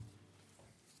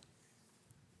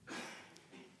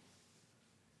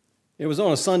It was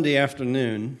on a Sunday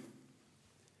afternoon,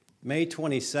 May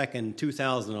 22nd,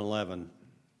 2011,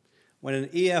 when an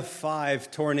EF5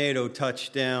 tornado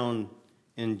touched down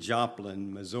in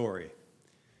Joplin, Missouri.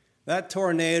 That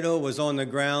tornado was on the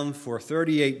ground for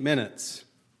 38 minutes,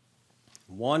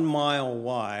 1 mile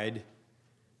wide,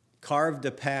 carved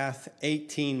a path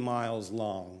 18 miles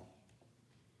long.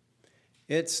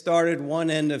 It started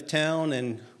one end of town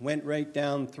and went right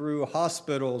down through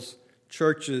hospitals,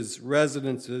 churches,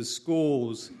 residences,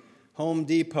 schools, Home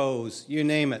Depots, you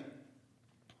name it.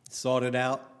 Sought it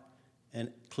out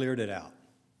and cleared it out.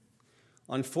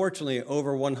 Unfortunately,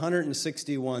 over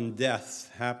 161 deaths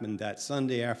happened that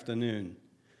Sunday afternoon.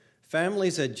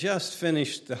 Families had just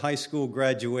finished the high school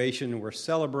graduation and were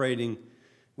celebrating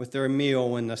with their meal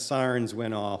when the sirens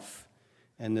went off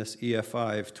and this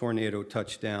EF5 tornado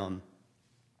touched down.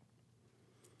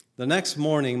 The next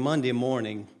morning, Monday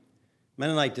morning,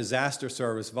 Mennonite Disaster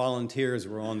Service volunteers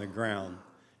were on the ground.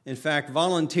 In fact,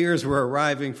 volunteers were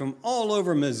arriving from all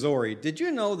over Missouri. Did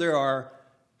you know there are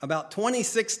about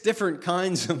 26 different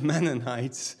kinds of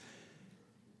Mennonites?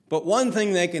 But one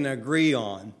thing they can agree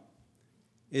on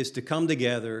is to come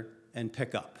together and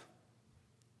pick up.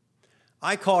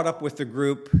 I caught up with the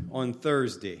group on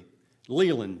Thursday.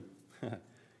 Leland,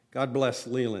 God bless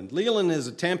Leland. Leland is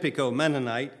a Tampico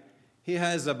Mennonite. He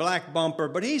has a black bumper,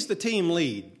 but he's the team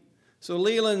lead. So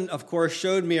Leland, of course,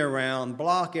 showed me around,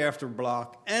 block after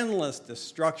block, endless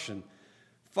destruction.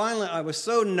 Finally, I was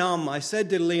so numb, I said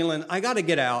to Leland, I got to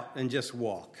get out and just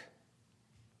walk.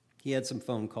 He had some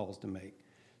phone calls to make.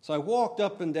 So I walked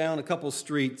up and down a couple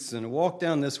streets, and I walked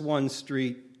down this one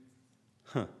street,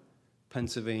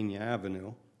 Pennsylvania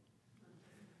Avenue.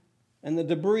 And the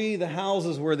debris, the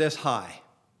houses were this high.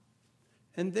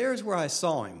 And there's where I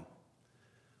saw him.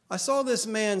 I saw this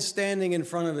man standing in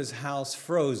front of his house,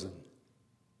 frozen.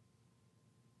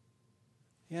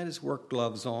 He had his work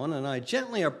gloves on, and I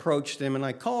gently approached him, and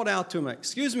I called out to him,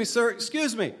 "Excuse me, sir,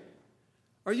 excuse me.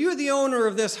 Are you the owner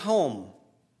of this home?"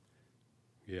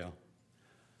 "Yeah."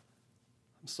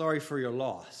 "I'm sorry for your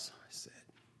loss," I said.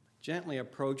 Gently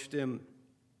approached him.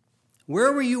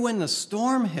 "Where were you when the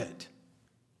storm hit?"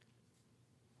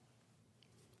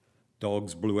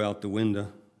 "Dogs blew out the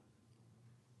window.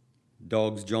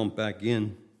 Dogs jumped back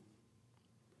in.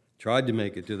 Tried to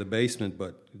make it to the basement,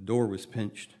 but the door was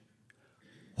pinched."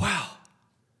 "Wow,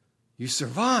 you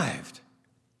survived."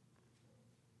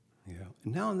 Yeah.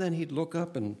 And now and then he'd look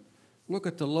up and look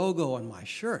at the logo on my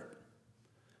shirt.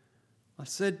 I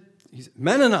said,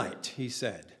 "Mennonite," he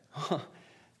said.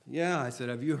 "Yeah," I said,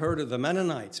 "have you heard of the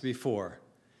Mennonites before?"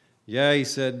 "Yeah," he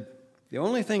said, "the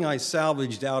only thing I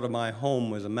salvaged out of my home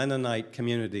was a Mennonite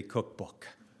community cookbook."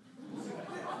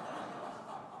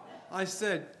 I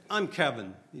said, "I'm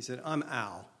Kevin." He said, "I'm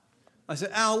Al." I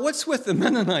said, "Al, what's with the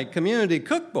Mennonite community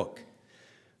cookbook?"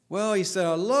 "Well," he said,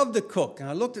 "I love to cook. And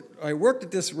I worked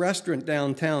at this restaurant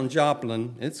downtown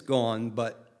Joplin. It's gone,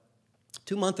 but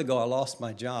 2 months ago I lost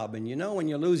my job. And you know when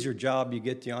you lose your job, you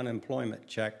get the unemployment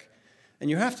check. And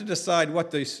you have to decide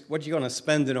what you're going to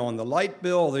spend it on, the light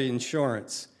bill or the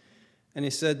insurance." And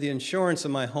he said, "The insurance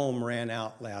of my home ran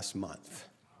out last month."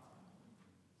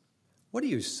 What do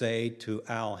you say to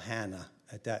Al Hanna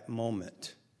at that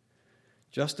moment?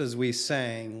 Just as we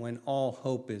sang, "When all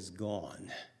hope is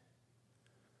gone."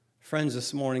 Friends,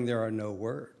 this morning there are no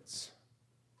words.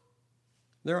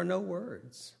 There are no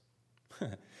words.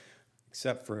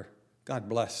 Except for, God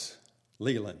bless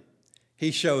Leland.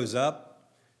 He shows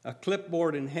up, a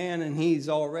clipboard in hand, and he's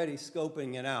already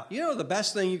scoping it out. You know the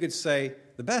best thing you could say,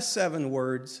 the best 7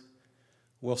 words,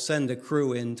 "We'll send a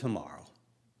crew in tomorrow."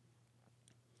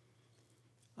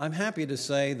 I'm happy to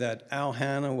say that Al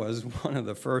Hanna was one of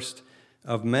the first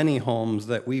of many homes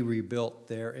that we rebuilt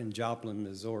there in Joplin,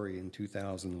 Missouri in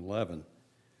 2011.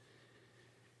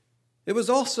 It was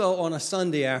also on a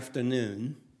Sunday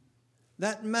afternoon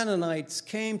that Mennonites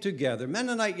came together.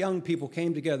 Mennonite young people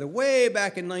came together way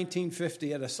back in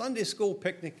 1950 at a Sunday school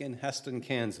picnic in Heston,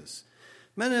 Kansas.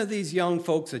 Many of these young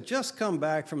folks had just come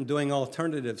back from doing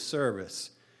alternative service.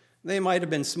 They might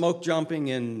have been smoke jumping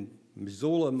in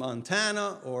Missoula,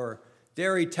 Montana, or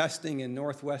dairy testing in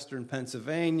northwestern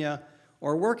Pennsylvania,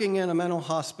 or working in a mental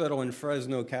hospital in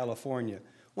Fresno, California.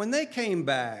 When they came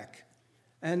back,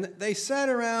 and they sat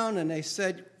around and they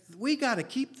said, "We got to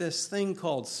keep this thing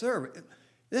called service.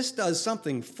 This does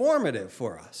something formative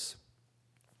for us."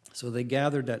 So they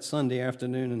gathered that Sunday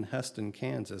afternoon in Heston,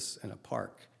 Kansas, in a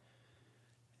park,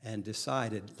 and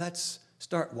decided, let's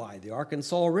start. Why? The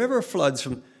Arkansas River floods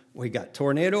from, we got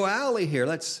Tornado Alley here.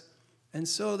 And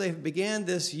so they began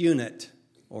this unit,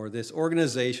 or this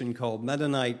organization called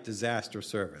Mennonite Disaster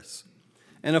Service.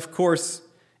 And of course,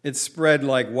 It spread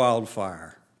like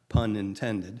wildfire, pun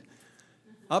intended,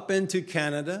 up into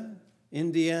Canada,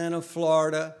 Indiana,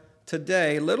 Florida.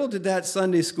 Today, little did that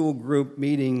Sunday school group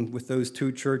meeting with those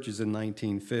two churches in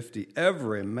 1950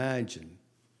 ever imagine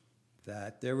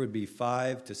that there would be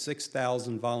 5,000 to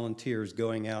 6,000 volunteers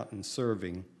going out and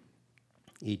serving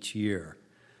each year.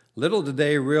 Little did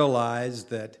they realize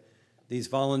that these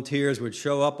volunteers would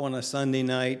show up on a Sunday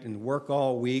night and work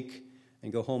all week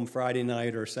and go home Friday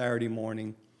night or Saturday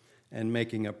morning and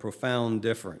making a profound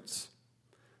difference.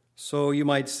 So you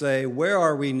might say, where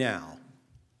are we now?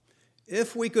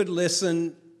 If we could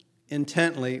listen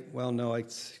intently, well, no,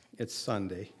 it's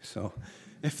Sunday, so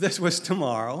if this was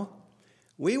tomorrow,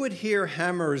 we would hear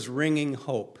hammers ringing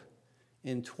hope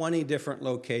in 20 different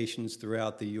locations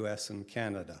throughout the U.S. and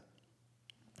Canada.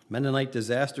 Mennonite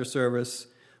Disaster Service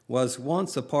was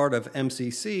once a part of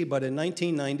MCC, but in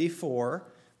 1994,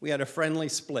 we had a friendly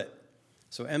split.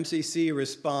 So MCC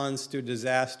responds to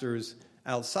disasters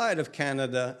outside of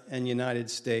Canada and United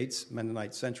States,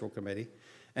 Mennonite Central Committee,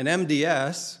 and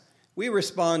MDS, we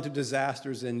respond to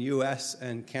disasters in U.S.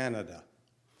 and Canada.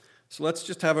 So let's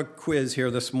just have a quiz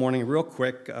here this morning real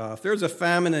quick. If there's a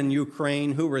famine in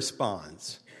Ukraine, who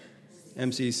responds?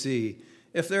 MCC.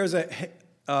 If there's an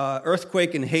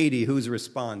earthquake in Haiti, who's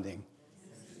responding?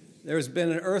 There's been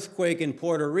an earthquake in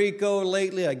Puerto Rico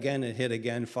lately. Again, it hit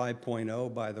again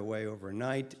 5.0, by the way,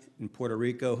 overnight in Puerto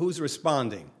Rico. Who's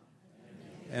responding?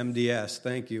 MDS,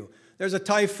 thank you. There's a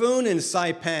typhoon in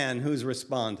Saipan. Who's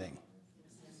responding?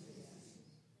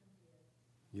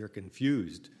 You're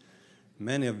confused.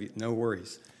 Many of you, no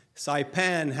worries.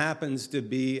 Saipan happens to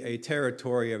be a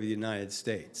territory of the United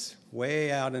States,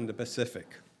 way out in the Pacific.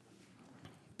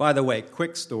 By the way,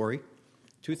 quick story.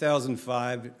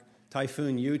 2005,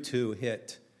 Typhoon U2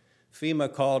 hit.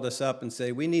 FEMA called us up and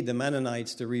said, we need the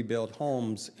Mennonites to rebuild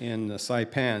homes in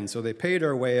Saipan. So they paid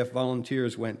our way if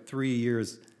volunteers went 3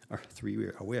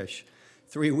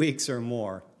 weeks or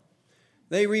more.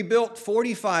 They rebuilt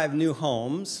 45 new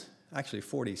homes, actually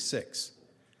 46.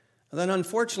 And then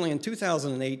unfortunately in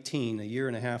 2018, a year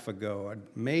and a half ago, a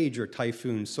major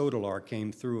typhoon Sodalar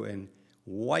came through and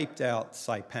wiped out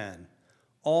Saipan.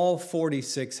 All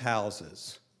 46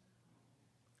 houses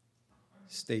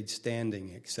stayed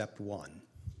standing except one.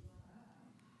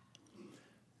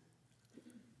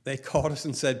 They called us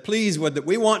and said, please,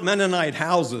 we want Mennonite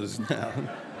houses now.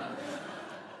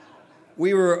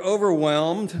 We were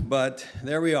overwhelmed, but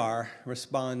there we are,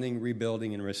 responding,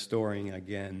 rebuilding, and restoring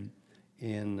again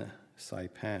in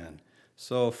Saipan.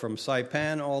 So from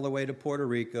Saipan all the way to Puerto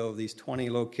Rico, these 20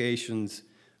 locations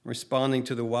responding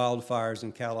to the wildfires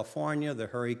in California, the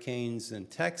hurricanes in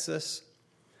Texas,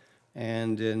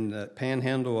 and in the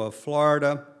panhandle of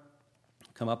Florida,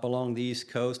 come up along the East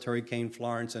Coast, Hurricane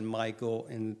Florence and Michael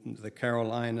in the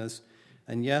Carolinas.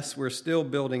 And yes, we're still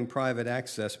building private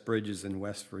access bridges in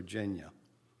West Virginia.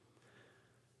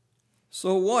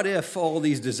 So what if all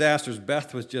these disasters,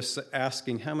 Beth was just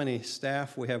asking how many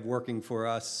staff we have working for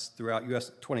us throughout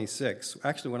US 26.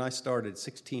 Actually, when I started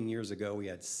 16 years ago, we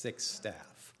had 6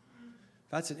 staff.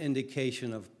 That's an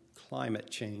indication of climate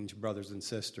change, brothers and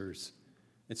sisters.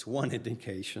 It's one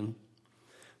indication.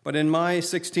 But in my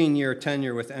 16-year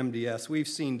tenure with MDS, we've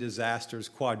seen disasters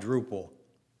quadruple.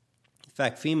 In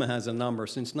fact, FEMA has a number.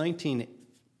 Since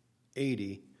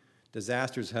 1980,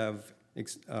 disasters have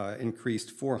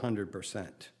increased 400%,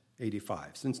 85.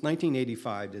 Since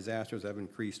 1985, disasters have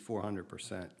increased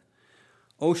 400%.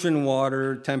 Ocean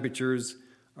water temperatures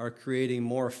are creating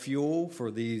more fuel for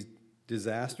these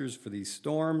disasters, for these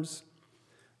storms.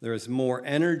 There's more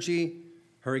energy.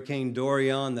 Hurricane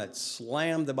Dorian that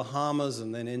slammed the Bahamas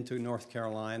and then into North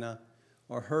Carolina,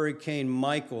 or Hurricane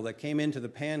Michael that came into the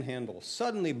Panhandle,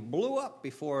 suddenly blew up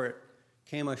before it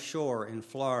came ashore in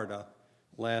Florida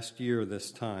last year this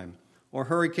time, or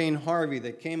Hurricane Harvey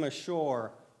that came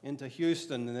ashore into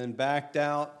Houston and then backed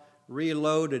out,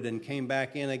 reloaded, and came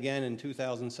back in again in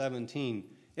 2017.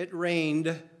 It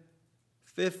rained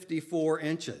 54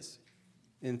 inches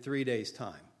in 3 days'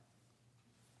 time.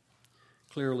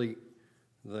 Clearly,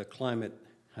 the climate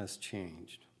has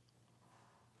changed.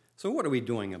 So what are we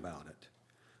doing about it?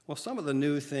 Well, some of the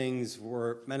new things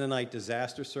for Mennonite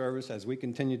Disaster Service as we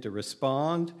continue to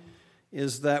respond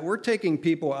is that we're taking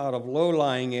people out of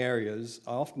low-lying areas.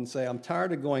 I often say, I'm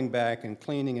tired of going back and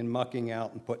cleaning and mucking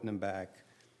out and putting them back.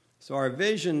 So our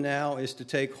vision now is to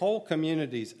take whole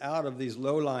communities out of these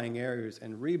low-lying areas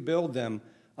and rebuild them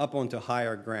up onto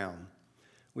higher ground.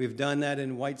 We've done that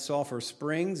in White Sulphur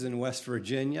Springs in West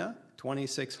Virginia,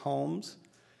 26 homes.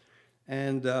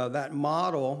 And that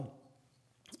model,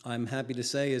 I'm happy to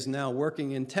say, is now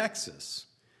working in Texas,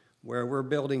 where we're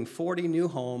building 40 new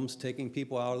homes, taking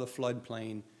people out of the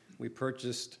floodplain. We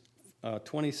purchased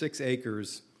 26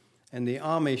 acres, and the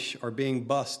Amish are being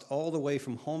bused all the way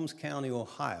from Holmes County,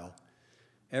 Ohio,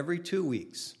 every 2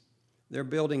 weeks. They're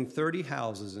building 30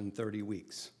 houses in 30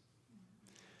 weeks.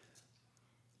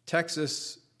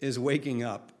 Texas is waking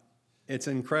up. It's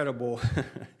incredible.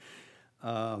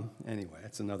 Anyway,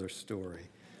 that's another story.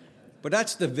 But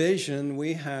that's the vision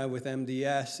we have with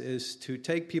MDS, is to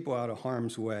take people out of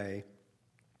harm's way.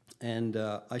 And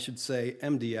I should say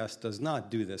MDS does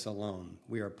not do this alone.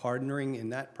 We are partnering in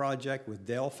that project with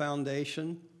Dale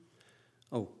Foundation.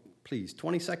 Oh, please,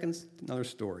 20 seconds, another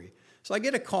story. So I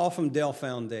get a call from Dale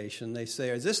Foundation. They say,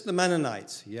 is this the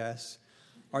Mennonites? Yes.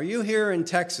 Are you here in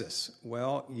Texas?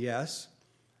 Well, yes.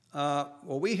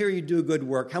 Well, we hear you do good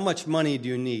work. How much money do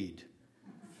you need?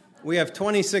 We have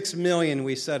 $26 million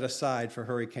we set aside for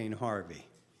Hurricane Harvey.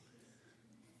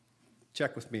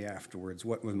 Check with me afterwards.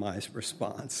 What was my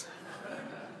response?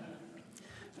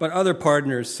 But other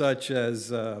partners such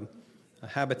as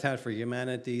Habitat for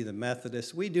Humanity, the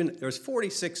Methodists, there's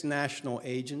 46 national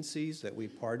agencies that we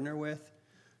partner with.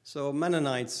 So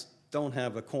Mennonites don't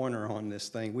have a corner on this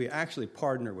thing. We actually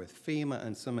partner with FEMA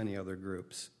and so many other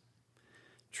groups.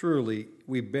 Truly,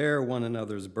 we bear one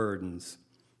another's burdens.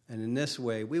 And in this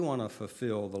way, we want to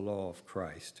fulfill the law of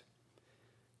Christ.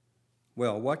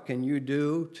 Well, what can you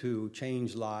do to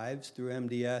change lives through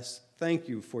MDS? Thank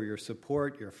you for your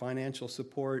support, your financial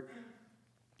support.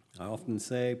 I often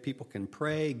say people can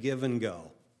pray, give, and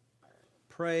go.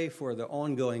 Pray for the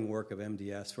ongoing work of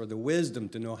MDS, for the wisdom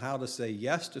to know how to say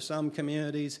yes to some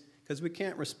communities, because we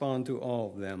can't respond to all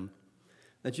of them.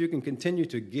 That you can continue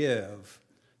to give.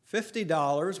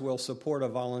 $50 will support a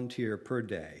volunteer per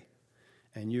day.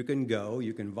 And you can go,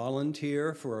 you can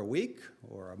volunteer for a week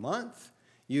or a month.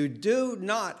 You do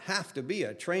not have to be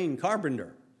a trained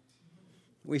carpenter.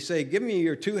 We say, give me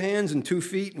your 2 hands and 2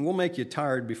 feet, and we'll make you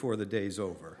tired before the day's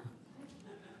over.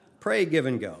 Pray, give,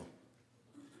 and go.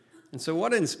 And so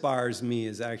what inspires me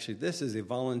is actually, this is a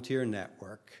volunteer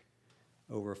network,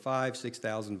 over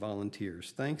 6,000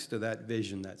 volunteers, thanks to that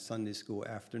vision, that Sunday school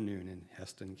afternoon in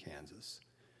Heston, Kansas.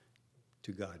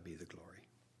 To God be the glory.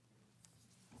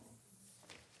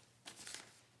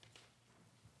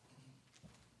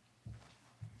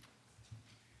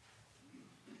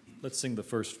 Let's sing the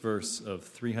first verse of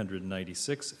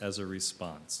 396 as a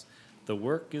response. The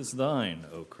work is thine,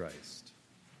 O Christ.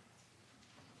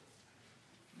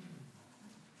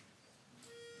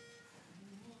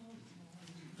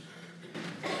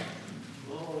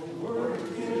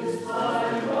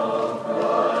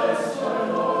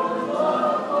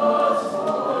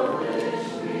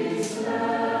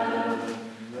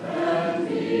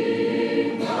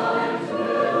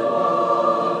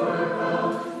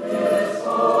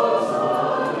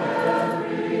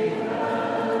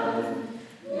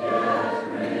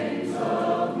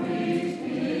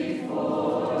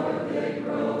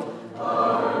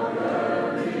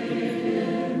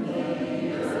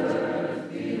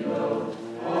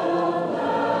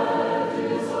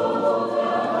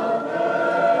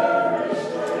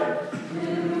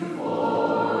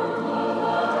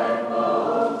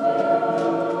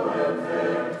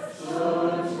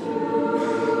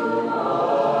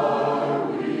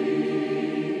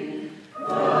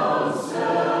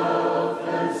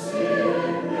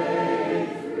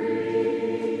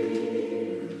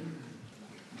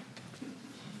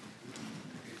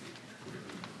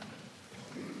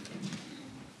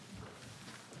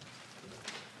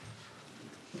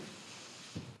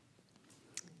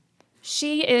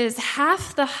 She is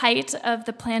half the height of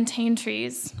the plantain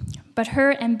trees, but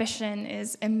her ambition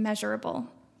is immeasurable.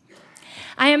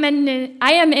 I am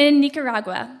in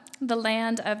Nicaragua, the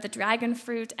land of the dragon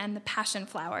fruit and the passion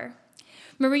flower.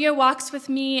 Maria walks with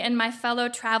me and my fellow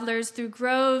travelers through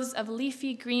groves of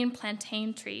leafy green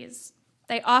plantain trees.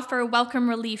 They offer welcome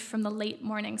relief from the late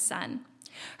morning sun.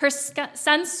 Her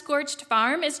sun-scorched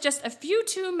farm is just a few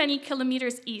too many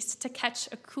kilometers east to catch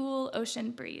a cool ocean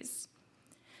breeze.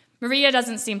 Maria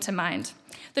doesn't seem to mind.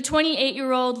 The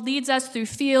 28-year-old leads us through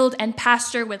field and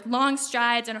pasture with long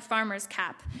strides and a farmer's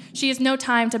cap. She has no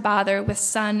time to bother with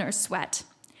sun or sweat.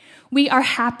 We are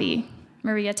happy,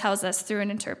 Maria tells us through an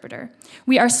interpreter.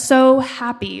 We are so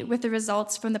happy with the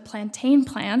results from the plantain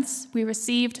plants we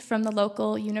received from the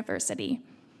local university.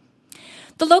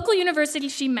 The local university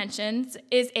she mentions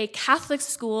is a Catholic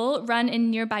school run in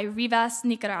nearby Rivas,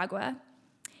 Nicaragua.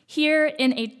 Here,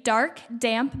 in a dark,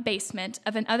 damp basement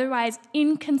of an otherwise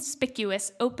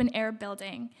inconspicuous open-air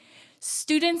building,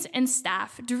 students and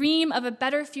staff dream of a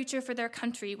better future for their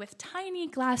country with tiny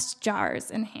glass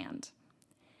jars in hand.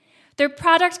 Their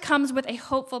product comes with a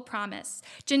hopeful promise.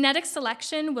 Genetic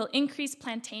selection will increase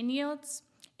plantain yields,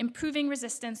 improving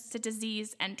resistance to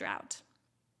disease and drought.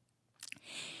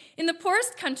 In the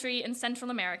poorest country in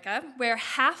Central America, where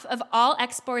half of all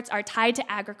exports are tied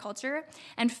to agriculture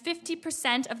and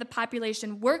 50% of the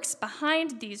population works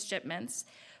behind these shipments,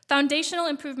 foundational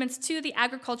improvements to the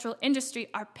agricultural industry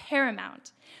are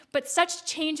paramount. But such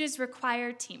changes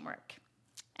require teamwork.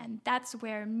 And that's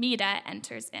where MEDA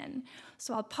enters in.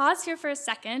 So I'll pause here for a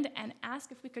second and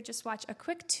ask if we could just watch a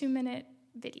quick 2-minute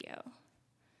video.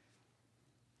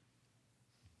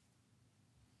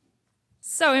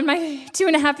 So in my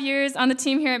 2.5 years on the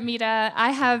team here at MEDA,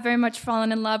 I have very much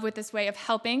fallen in love with this way of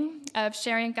helping, of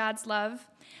sharing God's love.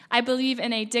 I believe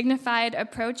in a dignified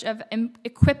approach of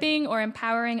equipping or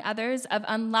empowering others, of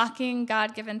unlocking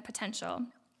God-given potential.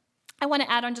 I want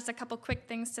to add on just a couple quick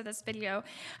things to this video.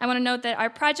 I want to note that our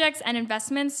projects and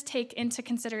investments take into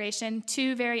consideration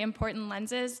 2 very important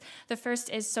lenses. The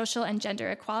first is social and gender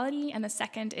equality, and the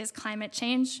second is climate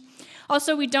change.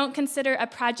 Also, we don't consider a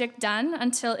project done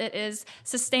until it is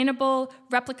sustainable,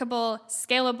 replicable,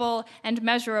 scalable, and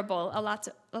measurable. A lot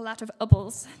of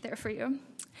ubles there for you.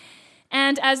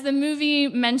 And as the movie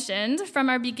mentioned,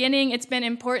 from our beginning, it's been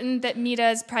important that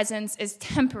MEDA's presence is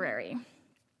temporary,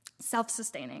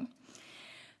 self-sustaining.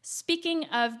 Speaking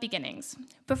of beginnings,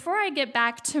 before I get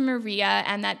back to Maria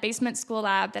and that basement school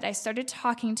lab that I started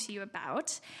talking to you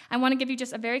about, I want to give you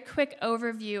just a very quick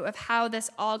overview of how this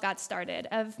all got started,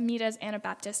 of MEDA's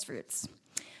Anabaptist roots.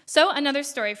 So, another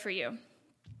story for you.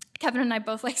 Kevin and I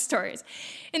both like stories.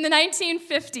 In the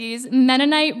 1950s,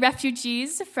 Mennonite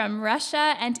refugees from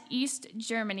Russia and East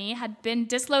Germany had been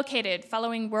dislocated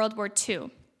following World War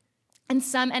II, and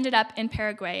some ended up in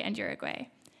Paraguay and Uruguay.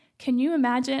 Can you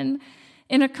imagine?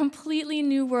 In a completely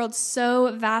new world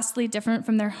so vastly different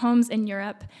from their homes in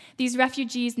Europe, these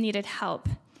refugees needed help.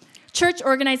 Church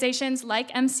organizations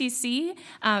like MCC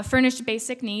furnished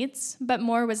basic needs, but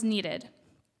more was needed.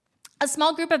 A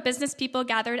small group of business people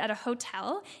gathered at a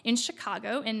hotel in Chicago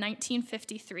in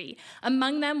 1953.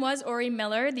 Among them was Ori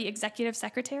Miller, the executive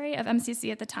secretary of MCC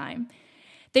at the time.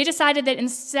 They decided that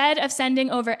instead of sending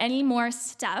over any more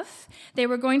stuff, they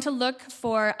were going to look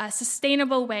for a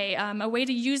sustainable way, a way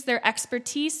to use their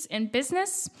expertise in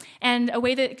business, and a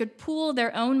way that could pool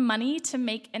their own money to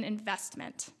make an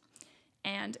investment.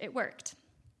 And it worked.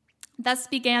 Thus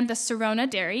began the Sirona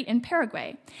Dairy in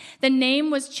Paraguay. The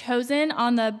name was chosen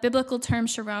on the biblical term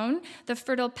Sharon, the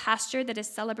fertile pasture that is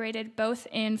celebrated both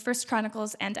in 1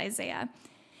 Chronicles and Isaiah.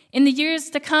 In the years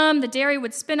to come, the dairy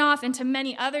would spin off into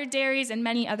many other dairies and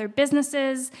many other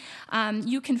businesses.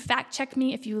 You can fact check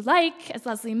me if you like. As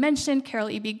Leslie mentioned, Carol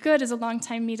E.B. Good is a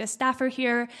longtime MEDA staffer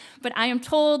here, but I am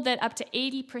told that up to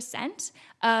 80%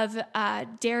 of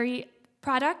dairy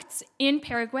products in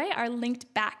Paraguay are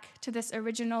linked back to this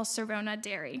original Sirona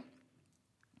dairy.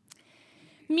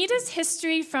 MEDA's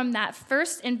history from that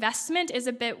first investment is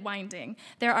a bit winding.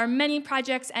 There are many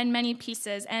projects and many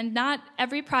pieces, and not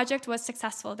every project was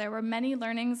successful. There were many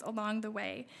learnings along the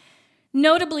way.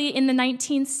 Notably, in the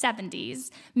 1970s,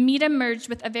 MEDA merged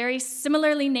with a very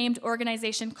similarly named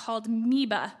organization called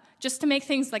MEBA, just to make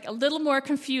things like a little more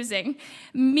confusing.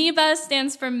 MEBA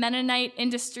stands for Mennonite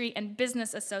Industry and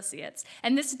Business Associates,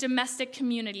 and this domestic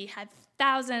community had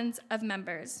thousands of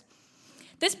members.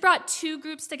 This brought 2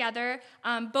 groups together,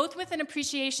 both with an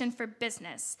appreciation for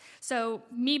business. So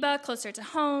MEBA closer to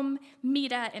home,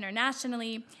 MEDA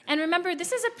internationally. And remember,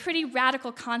 this is a pretty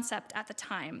radical concept at the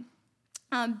time.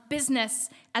 Business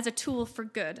as a tool for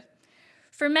good.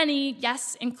 For many,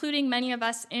 yes, including many of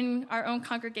us in our own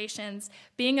congregations,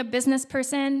 being a business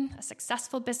person, a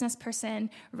successful business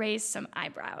person, raised some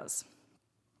eyebrows.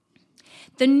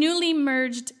 The newly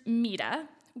merged MEDA,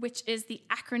 which is the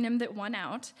acronym that won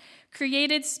out,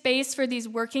 created space for these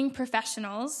working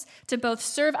professionals to both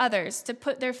serve others, to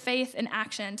put their faith in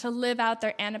action, to live out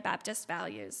their Anabaptist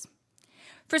values.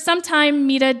 For some time,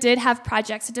 MEDA did have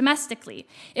projects domestically.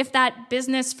 If that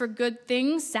business for good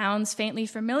things sounds faintly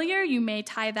familiar, you may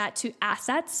tie that to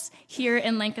Assets here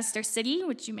in Lancaster City,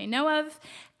 which you may know of.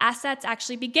 Assets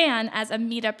actually began as a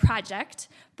MEDA project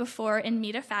before, in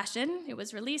MEDA fashion, it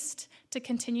was released to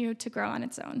continue to grow on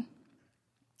its own.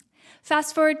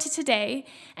 Fast forward to today,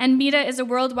 and MEDA is a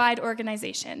worldwide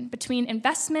organization. Between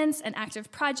investments and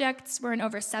active projects, we're in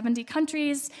over 70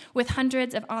 countries with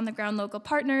hundreds of on-the-ground local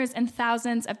partners and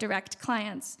thousands of direct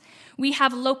clients. We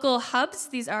have local hubs.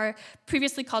 These are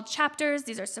previously called chapters.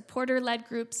 These are supporter-led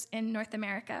groups in North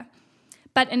America.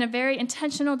 But in a very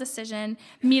intentional decision,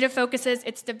 MEDA focuses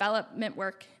its development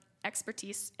work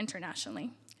expertise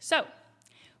internationally. So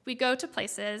we go to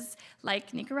places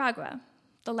like Nicaragua,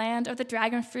 the land of the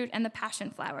dragon fruit and the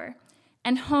passion flower,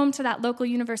 and home to that local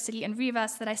university in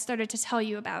Rivas that I started to tell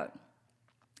you about.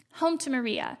 Home to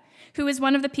Maria, who is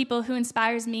one of the people who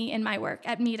inspires me in my work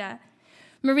at MEDA.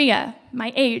 Maria,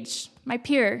 my age, my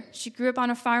peer, she grew up on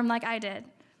a farm like I did.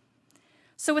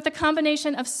 So with a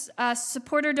combination of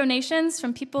supporter donations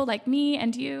from people like me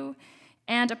and you,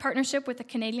 and a partnership with the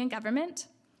Canadian government,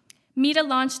 MEDA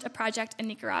launched a project in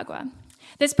Nicaragua.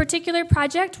 This particular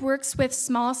project works with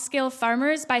small-scale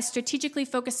farmers by strategically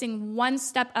focusing one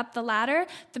step up the ladder,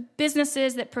 the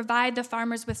businesses that provide the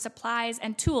farmers with supplies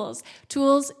and tools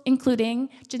including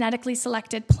genetically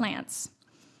selected plants.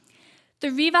 The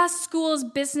Rivas School's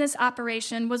business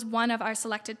operation was one of our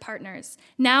selected partners.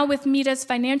 Now, with MEDA's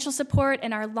financial support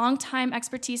and our longtime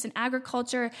expertise in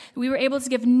agriculture, we were able to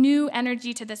give new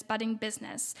energy to this budding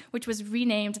business, which was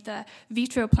renamed the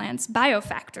Vitro Plants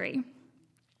Biofactory.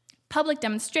 Public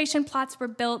demonstration plots were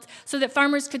built so that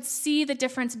farmers could see the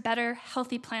difference better,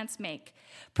 healthy plants make.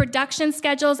 Production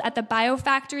schedules at the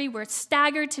biofactory were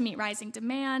staggered to meet rising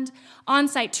demand.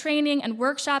 On-site training and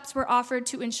workshops were offered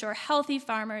to ensure healthy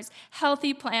farmers,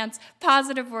 healthy plants,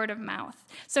 positive word of mouth.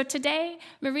 So today,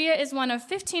 Maria is one of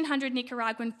 1,500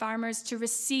 Nicaraguan farmers to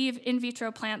receive in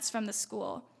vitro plants from the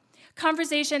school.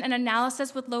 Conversation and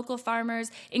analysis with local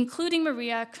farmers, including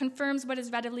Maria, confirms what is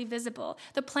readily visible.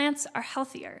 The plants are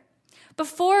healthier.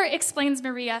 Before, explains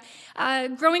Maria,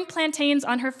 growing plantains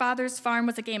on her father's farm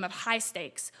was a game of high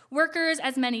stakes. Workers,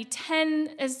 as many as 10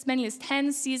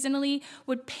 seasonally,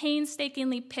 would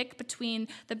painstakingly pick between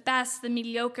the best, the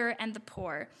mediocre, and the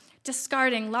poor,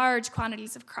 discarding large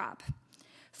quantities of crop.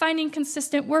 Finding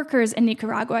consistent workers in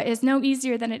Nicaragua is no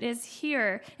easier than it is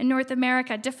here in North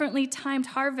America. Differently timed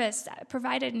harvests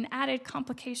provided an added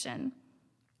complication.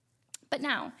 But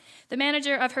now, the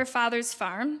manager of her father's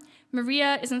farm,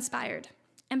 Maria, is inspired,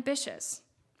 ambitious.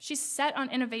 She's set on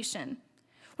innovation.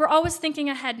 We're always thinking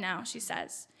ahead now, she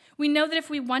says. We know that if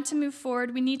we want to move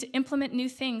forward, we need to implement new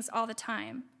things all the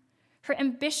time. Her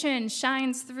ambition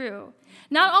shines through.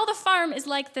 Not all the farm is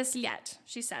like this yet,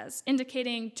 she says,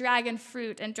 indicating dragon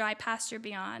fruit and dry pasture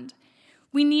beyond.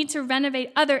 We need to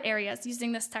renovate other areas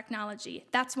using this technology.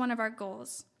 That's one of our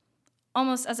goals.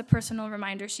 Almost as a personal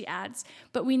reminder, she adds,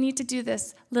 but we need to do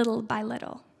this little by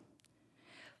little.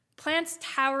 Plants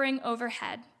towering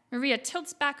overhead, Maria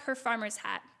tilts back her farmer's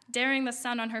hat, daring the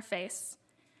sun on her face.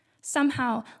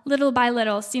 Somehow, little by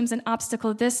little seems an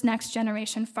obstacle this next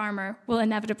generation farmer will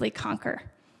inevitably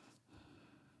conquer.